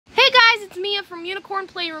Mia from Unicorn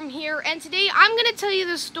Playroom here, and today I'm going to tell you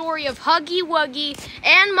the story of Huggy, Wuggy,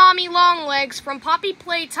 and Mommy Longlegs from Poppy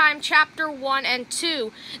Playtime Chapter 1 and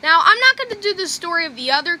 2. Now, I'm not going to do the story of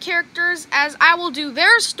the other characters, as I will do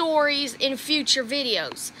their stories in future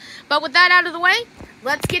videos. But with that out of the way,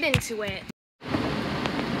 let's get into it.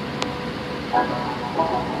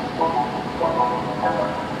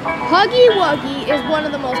 Huggy Wuggy is one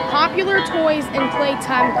of the most popular toys in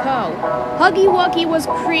Playtime Co. Huggy Wuggy was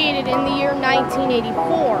created in the year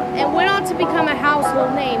 1984 and went on to become a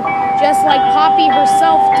household name, just like Poppy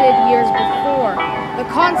herself did years before. The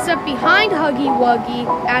concept behind Huggy Wuggy,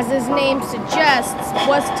 as his name suggests,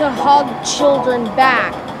 was to hug children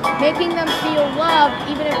back, making them feel loved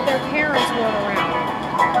even if their parents weren't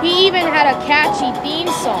around. He even had a catchy theme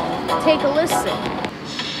song. Take a listen.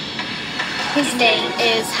 His name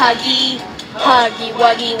is Huggy, Huggy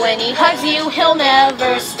Wuggy. When he hugs you, he'll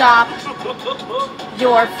never stop.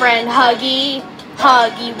 Your friend Huggy,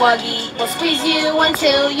 Huggy Wuggy, will squeeze you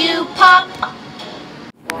until you pop.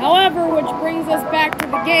 However, which brings us back to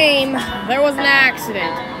the game, there was an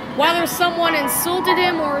accident. Whether someone insulted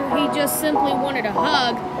him or he just simply wanted a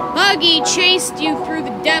hug, Huggy chased you through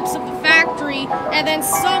the depths of the factory, and then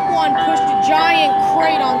someone pushed a giant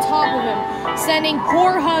crate on top of him, sending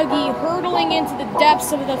poor Huggy hurtling into the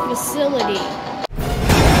depths of the facility.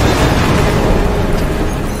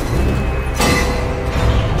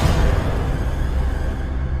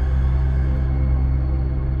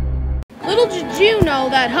 Little did you know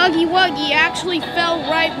that Huggy Wuggy actually fell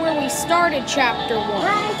right where we started Chapter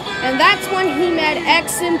 1. And that's when he met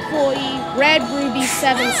ex-employee Red Ruby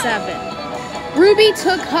 77. Ruby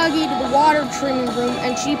took Huggy to the water treatment room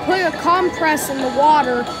and she put a compress in the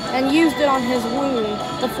water and used it on his wound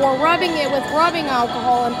before rubbing it with rubbing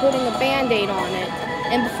alcohol and putting a band-aid on it.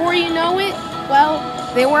 And before you know it, well,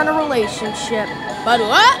 they were in a relationship. But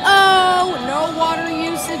uh-oh! No water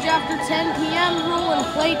usage after 10 p.m. rule in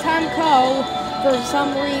Playtime Co. For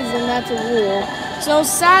some reason, that's a rule. So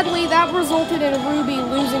sadly, that resulted in Ruby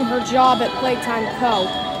losing her job at Playtime Co.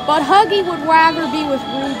 But Huggy would rather be with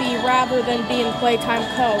Ruby rather than be in Playtime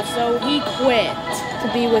Co. So he quit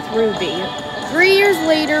to be with Ruby. 3 years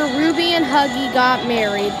later, Ruby and Huggy got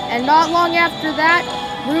married. And not long after that,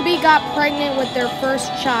 Ruby got pregnant with their first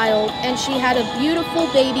child, and she had a beautiful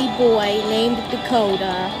baby boy named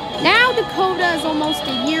Dakota. Now Dakota is almost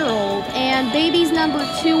a year old, and babies number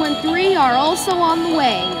 2 and 3 are also on the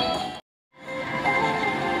way.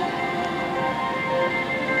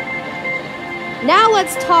 Now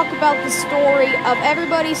let's talk about the story of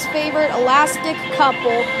everybody's favorite elastic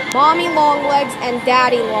couple, Mommy Longlegs and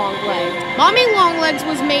Daddy Longlegs. Mommy Longlegs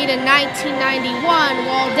was made in 1991,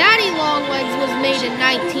 while Daddy Longlegs was made in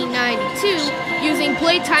 1992, using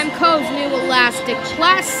Playtime Co.'s new elastic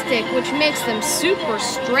plastic, which makes them super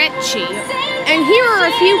stretchy. And here are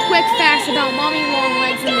a few quick facts about Mommy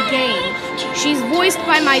Longlegs in the game. She's voiced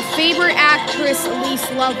by my favorite actress, Elise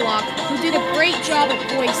Lovelock, who did a great job at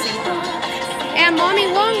voicing her. And Mommy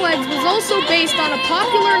Longlegs was also based on a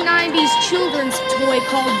popular 90s children's toy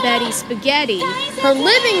called Betty Spaghetti. Her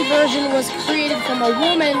living version was created from a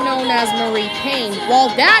woman known as Marie Payne, while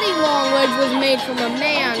Daddy Longlegs was made from a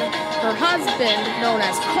man, her husband, known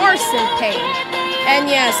as Carson Payne. And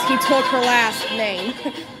yes, he took her last name.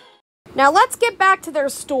 Now let's get back to their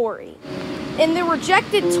story. In the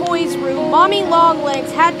rejected toys room, Mommy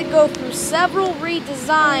Longlegs had to go through several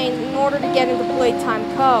redesigns in order to get into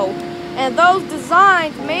Playtime Co. And those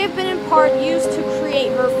designs may have been in part used to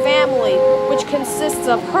create her family, which consists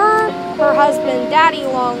of her husband, Daddy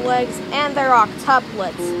Longlegs, and their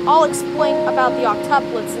octuplets. I'll explain about the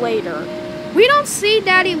octuplets later. We don't see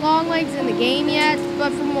Daddy Longlegs in the game yet,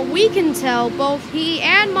 but from what we can tell, both he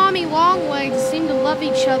and Mommy Longlegs seem to love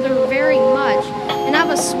each other very much and have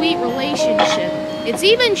a sweet relationship. It's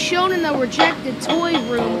even shown in the rejected toy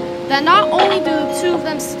room that not only do the two of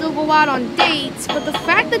them still go out on dates, but the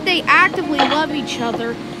fact that they actively love each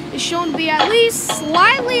other is shown to be at least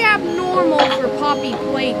slightly abnormal for Poppy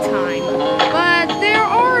Playtime. But there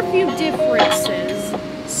are a few differences.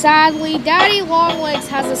 Sadly, Daddy Longlegs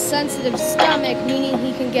has a sensitive stomach, meaning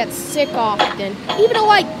he can get sick often. Even a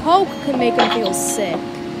light poke can make him feel sick.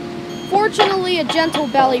 Fortunately, a gentle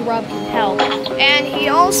belly rub can help. And he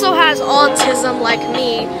also has autism like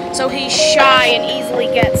me, so he's shy and easily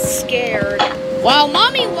gets scared. While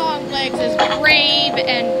Mommy Longlegs is brave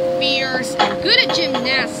and fierce and good at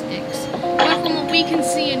gymnastics, but from what we can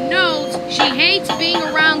see in notes, she hates being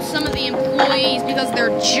around some of the employees because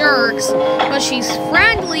they're jerks, but she's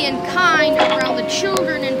friendly and kind around the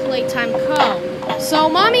children in Playtime Co. So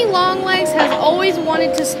Mommy Longlegs has always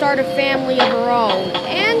wanted to start a family of her own,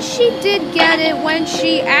 and she did get it when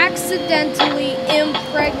she accidentally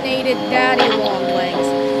impregnated Daddy Longlegs.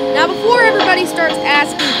 Now before everybody starts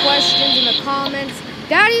asking questions in the comments,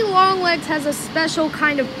 Daddy Longlegs has a special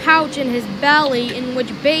kind of pouch in his belly in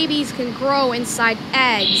which babies can grow inside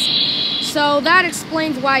eggs. So that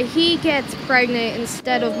explains why he gets pregnant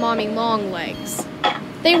instead of Mommy Longlegs.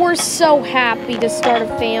 They were so happy to start a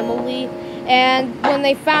family, and when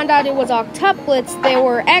they found out it was octuplets, they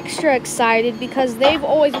were extra excited because they've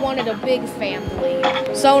always wanted a big family.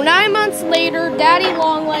 So 9 months later, Daddy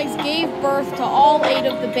Longlegs gave birth to all 8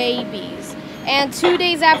 of the babies. And 2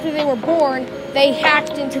 days after they were born, they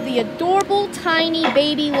hatched into the adorable tiny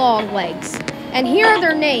baby Longlegs. And here are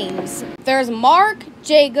their names. There's Mark,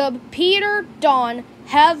 Jacob, Peter, Dawn,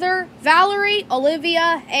 Heather, Valerie,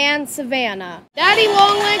 Olivia, and Savannah. Daddy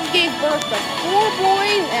Longlegs gave birth to 4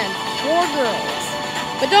 boys and 4 girls.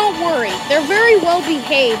 But don't worry, they're very well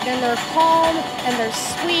behaved, and they're calm, and they're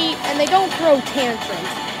sweet, and they don't throw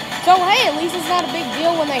tantrums. So hey, at least it's not a big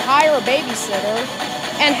deal when they hire a babysitter.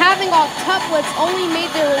 And having octuplets only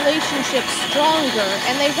made their relationship stronger,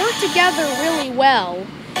 and they work together really well.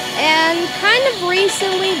 And kind of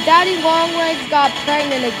recently, Daddy Longlegs got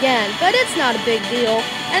pregnant again, but it's not a big deal.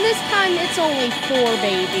 And this time, it's only 4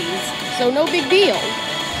 babies, so no big deal.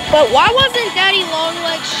 But why wasn't Daddy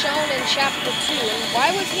Longlegs shown in Chapter 2, and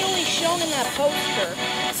why was he only shown in that poster?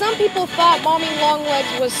 Some people thought Mommy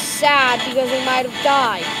Longlegs was sad because he might have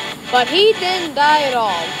died. But he didn't die at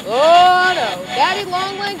all. Oh no, Daddy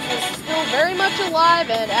Longlegs is still very much alive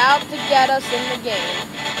and out to get us in the game.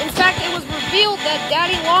 In fact, it was revealed that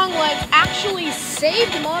Daddy Longlegs actually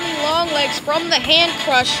saved Mommy Longlegs from the hand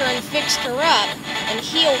crusher and fixed her up and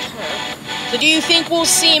healed her. So do you think we'll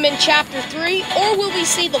see him in Chapter 3, or will we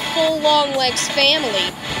see the full Longlegs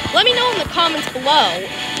family? Let me know in the comments below.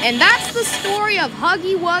 And that's the story of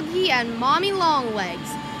Huggy Wuggy and Mommy Longlegs.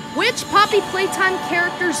 Which Poppy Playtime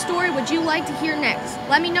character story would you like to hear next?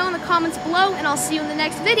 Let me know in the comments below, and I'll see you in the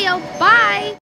next video. Bye!